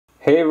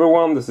Hey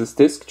everyone, this is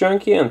Disc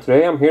Junkie and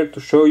today I'm here to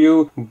show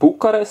you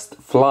Bukarest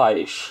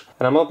Fleisch.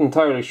 And I'm not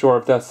entirely sure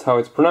if that's how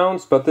it's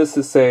pronounced, but this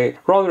is a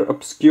rather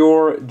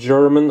obscure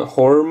German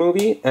horror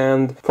movie,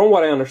 and from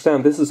what I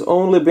understand this has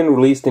only been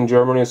released in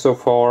Germany so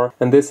far,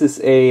 and this is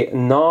a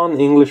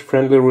non-English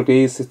friendly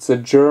release. It's a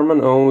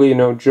German only,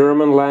 no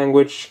German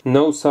language,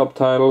 no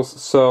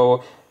subtitles,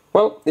 so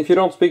well, if you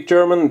don't speak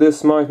German,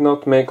 this might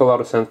not make a lot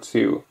of sense to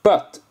you.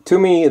 But to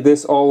me,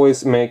 this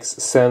always makes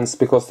sense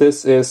because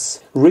this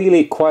is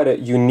really quite a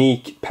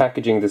unique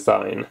packaging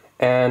design.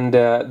 And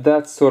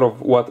that's sort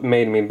of what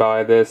made me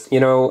buy this.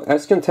 You know,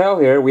 as you can tell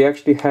here, we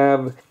actually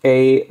have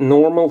a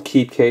normal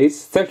keep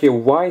case. It's actually a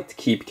white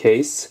keep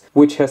case,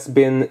 which has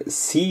been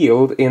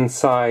sealed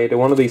inside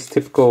one of these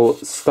typical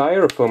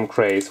styrofoam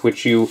trays,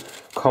 which you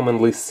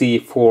commonly see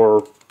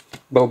for,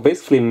 well,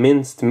 basically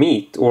minced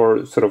meat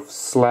or sort of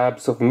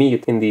slabs of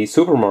meat in the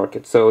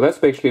supermarket. So that's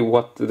basically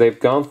what they've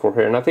gone for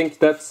here, and I think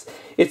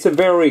it's a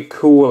very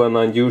cool and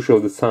unusual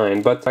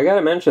design. But I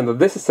gotta mention that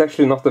this is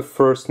actually not the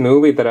first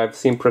movie that I've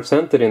seen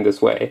presented in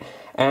this way.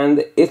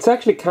 And it's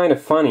actually kind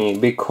of funny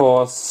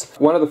because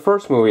one of the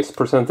first movies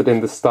presented in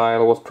this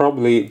style was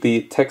probably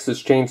the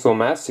Texas Chainsaw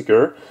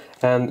Massacre.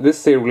 And this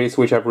is a release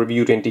which I've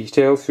reviewed in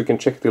detail, so you can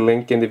check the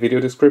link in the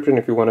video description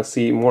if you want to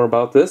see more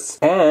about this.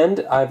 And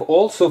I've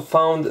also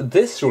found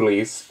this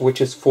release, which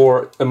is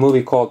for a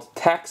movie called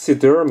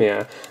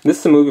Taxidermia. This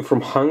is a movie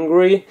from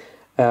Hungary,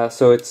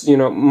 so it's, you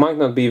know, might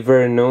not be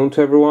very known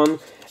to everyone.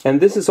 And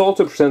this is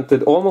also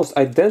presented almost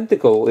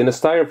identical in a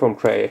styrofoam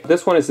tray.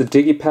 This one is a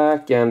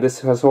digipack, and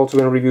this has also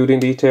been reviewed in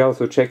detail,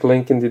 so check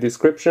link in the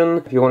description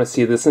if you want to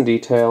see this in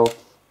detail.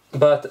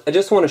 But I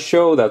just want to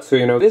show that, so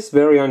you know, this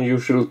very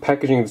unusual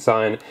packaging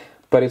design,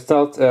 but it's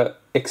not an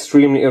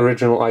extremely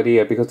original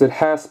idea because it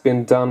has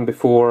been done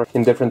before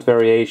in different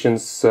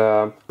variations.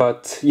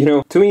 But you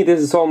know, to me this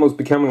is almost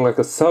becoming like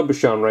a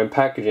subgenre in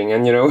packaging,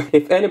 and you know,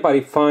 if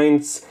anybody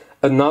finds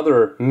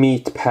another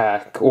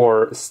Meatpack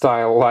or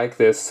style like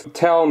this,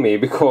 tell me,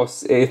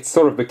 because it's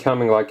sort of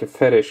becoming like a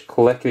fetish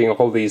collecting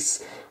all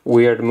these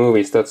weird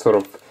movies that sort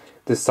of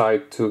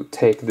decide to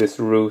take this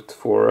route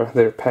for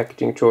their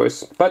packaging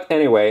choice. But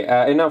anyway,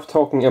 enough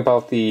talking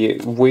about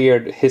the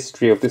weird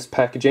history of this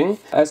packaging.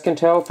 As you can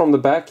tell from the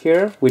back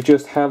here, we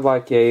just have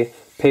like a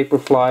paper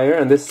flyer,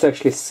 and this is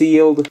actually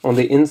sealed on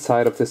the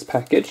inside of this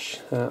package,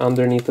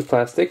 underneath the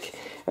plastic.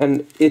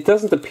 And it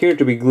doesn't appear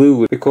to be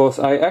glued, because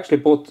I actually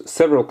bought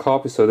several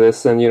copies of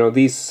this, and you know,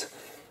 these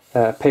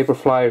paper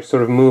flyers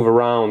sort of move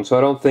around, so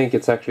I don't think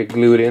it's actually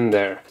glued in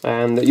there.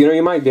 And you know,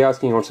 you might be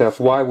asking yourself,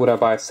 why would I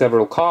buy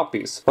several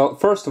copies? Well,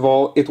 first of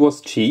all, it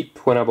was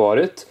cheap when I bought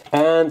it,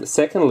 and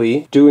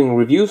secondly, doing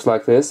reviews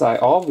like this, I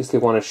obviously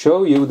want to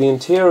show you the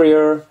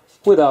interior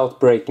without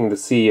breaking the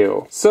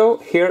seal. So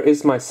here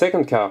is my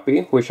second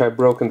copy, which I've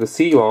broken the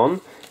seal on.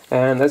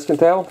 And as you can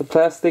tell, the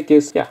plastic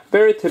is, yeah,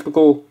 very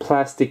typical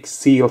plastic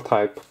seal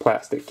type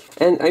plastic.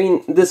 And I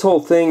mean, this whole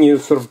thing, you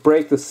sort of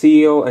break the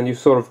seal and you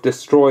sort of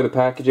destroy the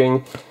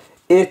packaging.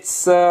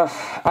 It's, I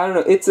don't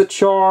know, it's a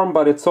charm,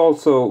 but it's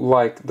also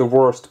like the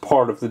worst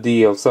part of the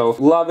deal. So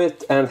love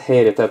it and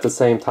hate it at the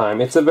same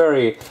time. It's a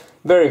very,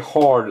 very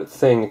hard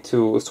thing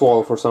to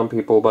swallow for some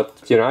people,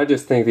 but you know, I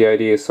just think the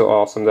idea is so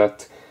awesome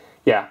that,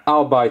 yeah,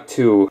 I'll buy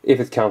two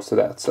if it comes to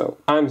that, so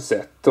I'm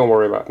set, don't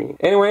worry about me.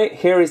 Anyway,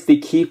 here is the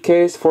keep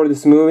case for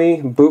this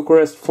movie,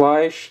 Bukarest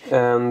Fleisch,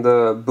 and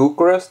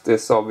Bucharest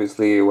is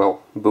obviously,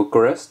 well,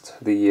 Bucharest,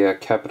 the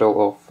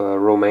capital of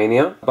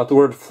Romania. But the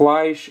word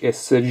Fleisch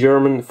is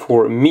German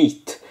for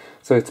meat,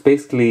 so it's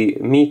basically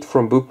meat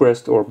from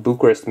Bucharest or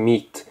Bucharest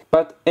meat.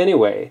 But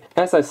anyway,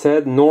 as I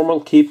said, normal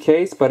keep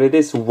case, but it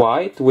is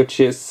white, which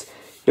is,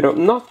 you know,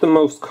 not the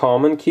most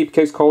common keep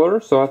case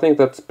color, so I think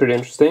that's pretty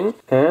interesting.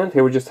 And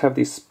here we just have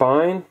the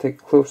spine, take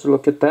a closer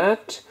look at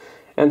that.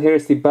 And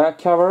here's the back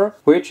cover,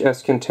 which, as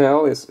you can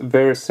tell, is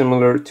very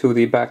similar to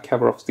the back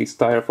cover of the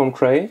styrofoam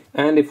tray.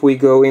 And if we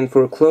go in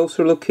for a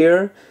closer look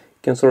here,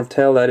 you can sort of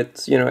tell that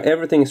it's, you know,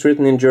 everything is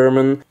written in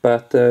German,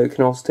 but you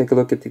can also take a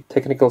look at the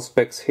technical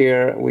specs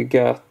here. We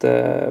got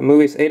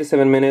movies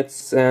 87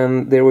 minutes,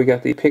 and there we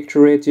got the picture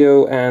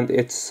ratio, and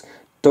it's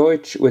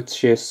Deutsch,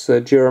 which is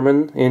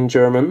German, in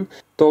German.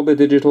 Dolby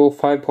Digital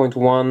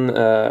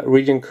 5.1,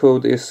 region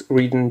code is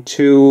region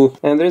 2,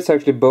 and there is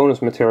actually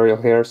bonus material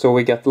here. So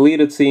we got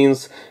deleted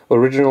scenes,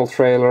 original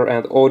trailer,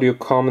 and audio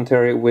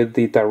commentary with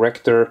the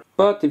director.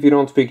 But if you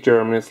don't speak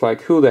German, it's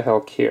like, who the hell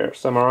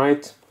cares, am I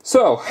right?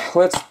 So,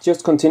 let's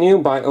just continue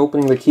by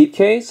opening the keep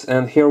case,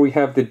 and here we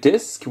have the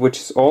disc, which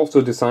is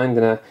also designed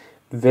in a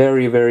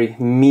very, very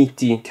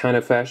meaty kind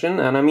of fashion.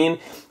 And I mean,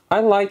 I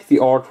like the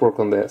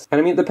artwork on this.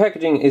 And I mean, the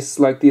packaging is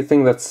like the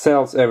thing that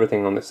sells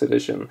everything on this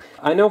edition.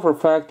 I know for a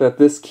fact that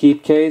this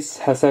keep case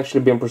has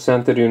actually been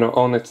presented, you know,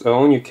 on its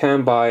own. You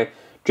can buy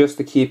just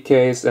the keep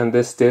case and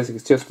this disc.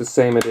 It's just the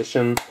same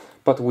edition,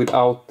 but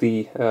without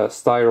the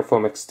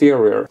styrofoam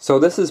exterior. So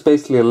this is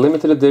basically a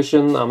limited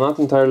edition. I'm not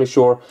entirely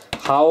sure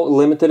how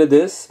limited it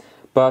is,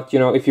 but you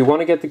know, if you want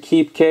to get the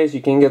keep case,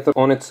 you can get it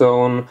on its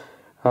own.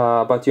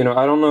 But you know,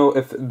 I don't know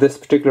if this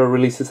particular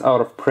release is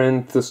out of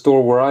print. The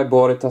store where I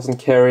bought it doesn't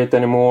carry it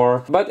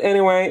anymore. But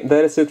anyway,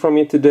 that is it from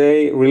me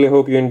today. Really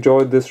hope you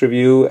enjoyed this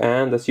review,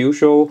 and as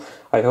usual,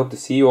 I hope to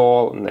see you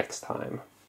all next time.